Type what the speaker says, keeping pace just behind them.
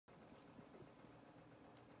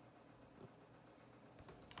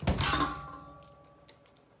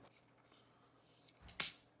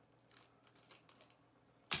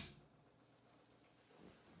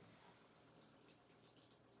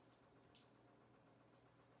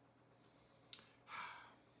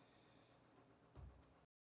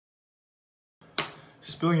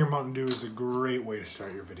Spilling your Mountain Dew is a great way to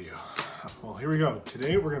start your video. Well, here we go.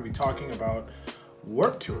 Today we're going to be talking about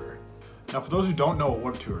Warped Tour. Now, for those who don't know what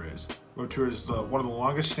Warped Tour is one of the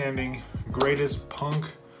longest standing, greatest punk,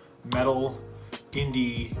 metal,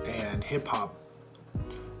 indie, and hip-hop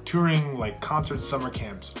touring like concert summer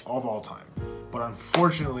camps of all time. But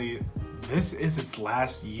unfortunately, this is its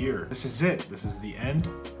last year. This is it. This is the end.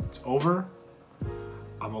 It's over.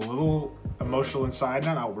 I'm a little emotional inside,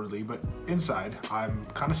 not outwardly, but inside, I'm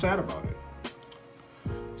kind of sad about it.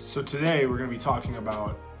 So today we're going to be talking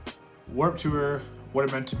about Warped Tour, what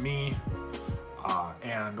it meant to me,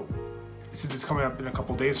 and since it's coming up in a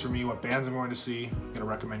couple days for me, what bands I'm going to see. I'm going to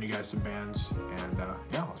recommend you guys some bands, and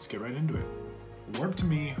yeah, let's get right into it. Warped to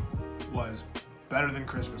me was better than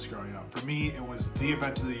Christmas growing up. For me, it was the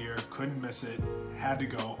event of the year, couldn't miss it, had to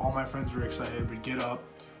go. All my friends were excited. We'd get up,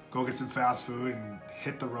 go get some fast food, and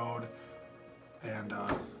hit the road, and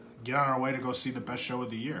get on our way to go see the best show of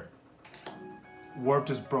the year. Warped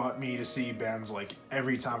has brought me to see bands like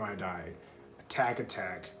Every Time I Die,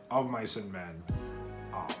 Attack, Of Mice and Men,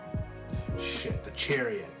 The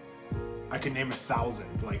Chariot. I could name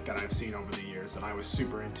 1,000 like that I've seen over the years that I was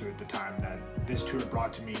super into at the time that this tour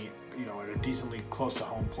brought to me, you know, at a decently close to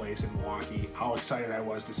home place in Milwaukee. How excited I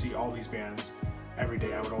was to see all these bands every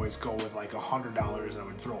day. I would always go with like $100 and I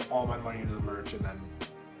would throw all my money into the merch and then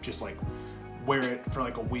just like wear it for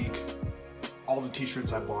like a week. All the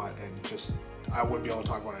t-shirts I bought, and just I wouldn't be able to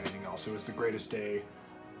talk about anything else. It was the greatest day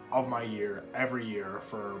of my year, every year,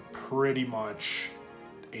 for pretty much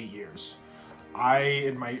 8 years.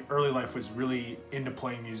 In my early life, was really into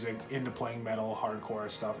playing music, into playing metal, hardcore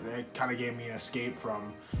stuff. And it kind of gave me an escape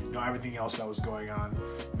from, you know, everything else that was going on.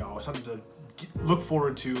 You know, something to look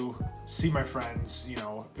forward to, see my friends. You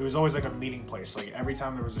know, it was always like a meeting place. Like every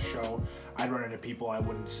time there was a show, I'd run into people I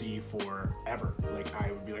wouldn't see forever. Like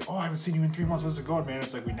I would be like, oh, I haven't seen you in 3 months. How's it going, man?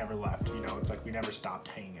 It's like we never left. You know, it's like we never stopped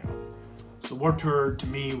hanging out. So Warped Tour to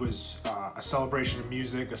me was a celebration of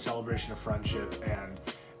music, a celebration of friendship, and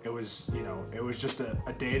it was, you know, it was just a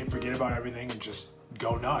day to forget about everything and just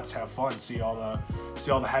go nuts, have fun, see all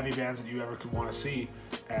the heavy bands that you ever could want to see,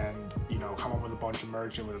 and, you know, come home with a bunch of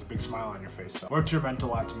merch and with a big smile on your face. So Warped Tour meant a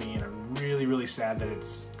lot to me, and I'm really sad that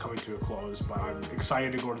it's coming to a close, but I'm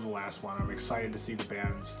excited to go to the last one. I'm excited to see the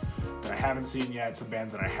bands that I haven't seen yet, some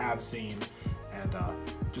bands that I have seen, and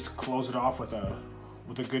just close it off with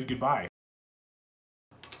a good goodbye.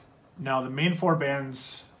 Now, the main 4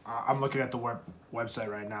 bands, I'm looking at the website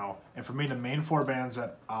right now, and for me, the main 4 bands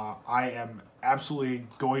that I am absolutely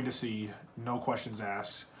going to see, no questions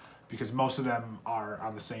asked, because most of them are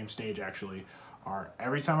on the same stage actually, are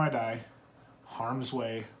Every Time I Die, Harm's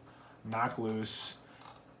Way, Knock Loose,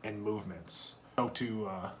 and Movements. So to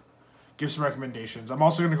give some recommendations, I'm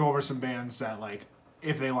also going to go over some bands that, like,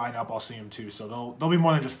 if they line up, I'll see them too. So there'll be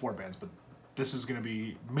more than just 4 bands, but this is going to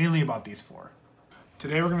be mainly about these 4.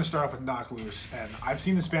 Today we're going to start off with Knock Loose, and I've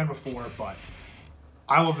seen this band before, but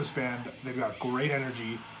I love this band. They've got great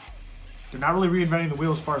energy. They're not really reinventing the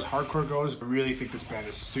wheel as far as hardcore goes, but I really think this band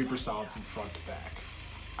is super solid from front to back.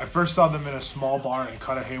 I first saw them in a small bar in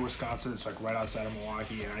Cudahy, Wisconsin. It's like right outside of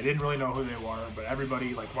Milwaukee, and I didn't really know who they were, but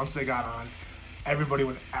everybody, like, once they got on, everybody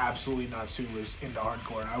went absolutely nuts who was into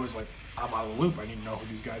hardcore, and I was like, I'm out of the loop. I need to know who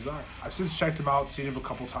these guys are. I've since checked them out, seen them a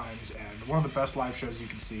couple times, and one of the best live shows you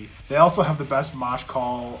can see. They also have the best mosh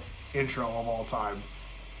call intro of all time.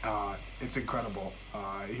 It's incredible.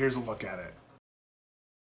 Here's a look at it.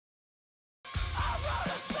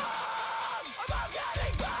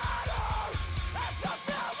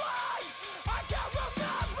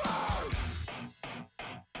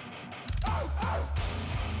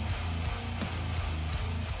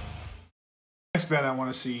 Next band I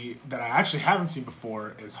want to see that I actually haven't seen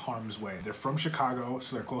before is Harm's Way. They're from Chicago,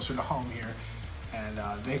 so they're closer to home here, and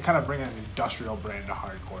they kind of bring an industrial brand to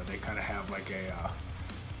hardcore. They kind of have like a,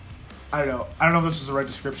 I don't know if this is the right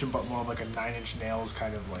description, but more like a 9 Inch Nails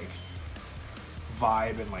kind of like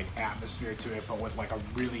vibe and like atmosphere to it, but with like a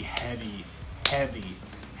really heavy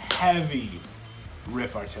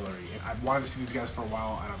riff artillery. And I've wanted to see these guys for a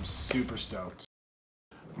while, and I'm super stoked.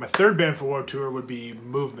 My third band for Warped Tour would be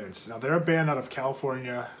Movements. Now, they're a band out of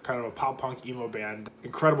California, kind of a pop-punk emo band.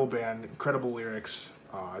 Incredible band, incredible lyrics.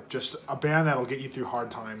 Just a band that'll get you through hard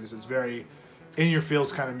times. It's very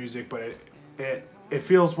in-your-feels kind of music, but it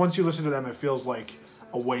feels, once you listen to them, it feels like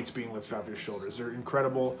a weight's being lifted off your shoulders. They're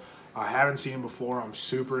incredible. I haven't seen them before. I'm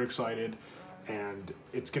super excited, and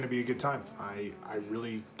it's going to be a good time. I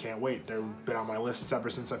really can't wait. They've been on my lists ever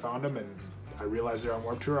since I found them, and I realized they're on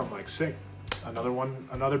Warped Tour. I'm like, sick.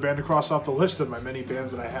 Another band to cross off the list of my many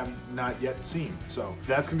bands that I have not yet seen. So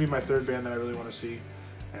that's gonna be my third band that I really want to see,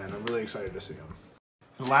 and I'm really excited to see them.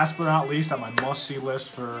 And last but not least, on my must-see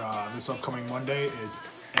list for this upcoming Monday is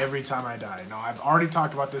Every Time I Die. Now, I've already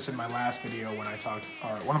talked about this in my last video when I talked, or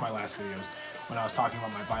one of my last videos, when I was talking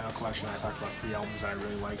about my vinyl collection. I talked about 3 albums that I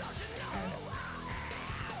really liked. And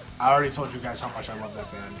I already told you guys how much I love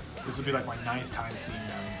that band. This will be like my 9th time seeing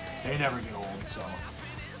them. They never get old, so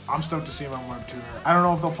I'm stoked to see them on Warped Tour. I don't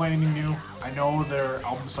know if they'll play anything new. I know their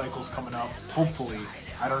album cycle's coming up, hopefully.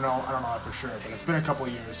 I don't know that for sure, but it's been a couple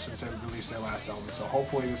of years since they released their last album, so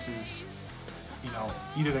hopefully this is, you know,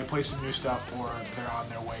 either they play some new stuff or they're on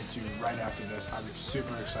their way to right after this. I'm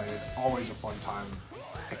super excited. Always a fun time.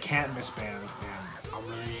 I can't miss band, and I'm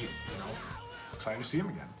really, you know, excited to see them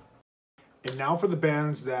again. And now for the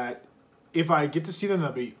bands that, if I get to see them,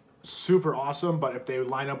 that'll be super awesome, but if they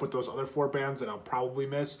line up with those other 4 bands, then I'll probably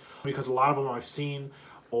miss, because a lot of them I've seen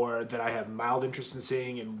or that I have mild interest in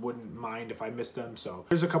seeing and wouldn't mind if I missed them. So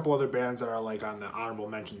there's a couple other bands that are like on the honorable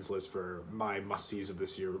mentions list for my must-sees of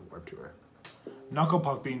this year Warped Tour. Knuckle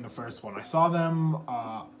Puck being the first one. I saw them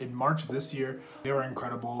in March of this year. They were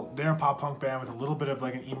incredible. They're a pop-punk band with a little bit of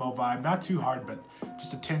like an emo vibe. Not too hard, but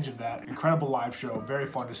just a tinge of that. Incredible live show. Very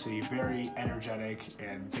fun to see. Very energetic,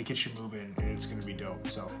 and they get you moving, and it's going to be dope.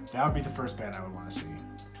 So that would be the first band I would want to see.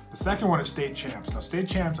 The second one is State Champs. Now, State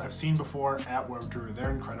Champs I've seen before at Warped Tour.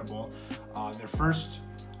 They're incredible. Their first,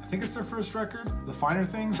 I think it's their first record, The Finer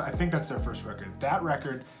Things. I think that's their first record. That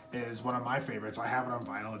record is one of my favorites. I have it on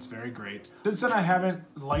vinyl. It's very great. Since then, I haven't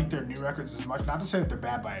liked their new records as much. Not to say that they're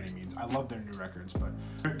bad by any means. I love their new records, but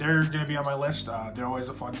they're going to be on my list. They're always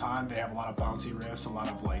a fun time. They have a lot of bouncy riffs, a lot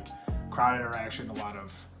of like crowd interaction, a lot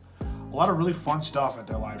of really fun stuff at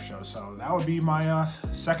their live show. So that would be my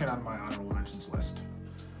second on my honorable mentions list.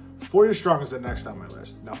 4 Year Strong is the next on my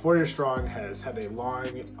list. Now, 4 Year Strong has had a long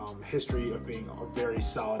history of being a very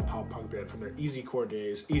solid pop-punk band from their Easy Core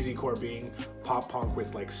days. Easy Core being pop-punk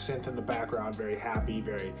with like synth in the background, very happy,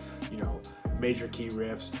 very, you know, major key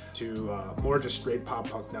riffs, to more just straight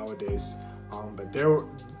pop-punk nowadays. But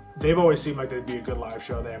they've always seemed like they'd be a good live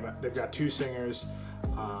show. They've got 2 singers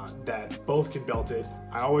that both can belt it.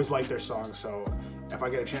 I always like their songs, so if I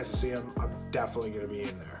get a chance to see them, I'm definitely going to be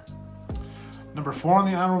in there. Number 4 on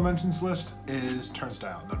the honorable mentions list is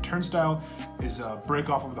Turnstile. Now, Turnstile is a break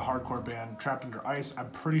off of the hardcore band Trapped Under Ice. I'm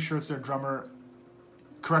pretty sure it's their drummer.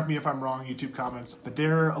 Correct me if I'm wrong, YouTube comments. But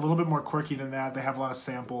they're a little bit more quirky than that. They have a lot of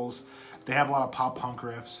samples. They have a lot of pop-punk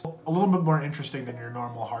riffs. A little bit more interesting than your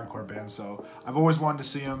normal hardcore band. So I've always wanted to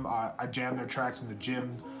see them. I jam their tracks in the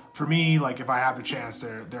gym. For me, like, if I have the chance,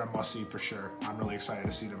 they're a must-see for sure. I'm really excited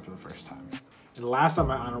to see them for the first time. And last on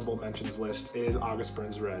my honorable mentions list is August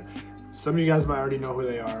Burns Red. Some of you guys might already know who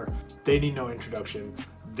they are. They need no introduction.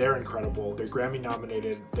 They're incredible. They're Grammy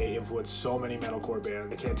nominated. They influenced so many metalcore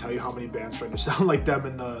bands. I can't tell you how many bands tried to sound like them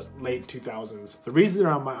in the late 2000s. The reason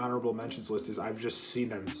they're on my honorable mentions list is I've just seen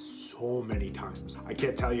them so many times. I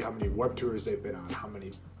can't tell you how many Warped Tours they've been on, how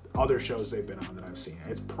many other shows they've been on that I've seen.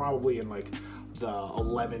 It's probably in like the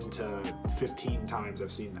 11 to 15 times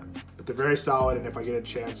I've seen them. But they're very solid, and if I get a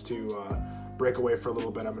chance to break away for a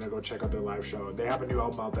little bit, I'm gonna go check out their live show. They have a new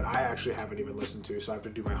album out that I actually haven't even listened to, so I have to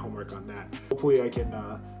do my homework on that. Hopefully I can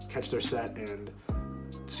catch their set and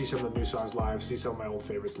see some of the new songs live, see some of my old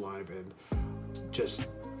favorites live, and just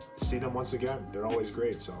see them once again. They're always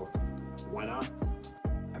great, so why not?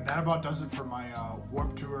 And that about does it for my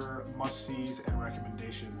Warped Tour must-sees and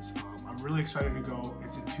recommendations. I'm really excited to go.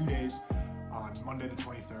 It's in 2 days on Monday the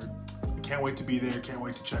 23rd. Can't wait to be there, can't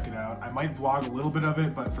wait to check it out. I might vlog a little bit of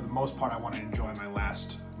it, but for the most part I want to enjoy my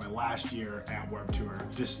last year at Warped Tour.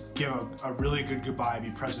 Just give a really good goodbye,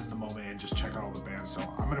 be present in the moment, and just check out all the bands. So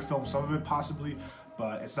I'm going to film some of it possibly,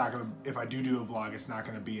 but it's not going to, if I do a vlog, it's not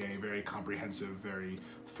going to be a very comprehensive, very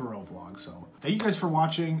thorough vlog. So thank you guys for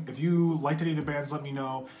watching. If you liked any of the bands, let me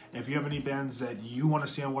know. If you have any bands that you want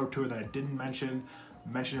to see on Warped Tour that I didn't mention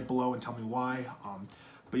it below and tell me why.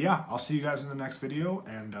 But yeah, I'll see you guys in the next video,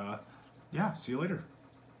 and yeah, see you later.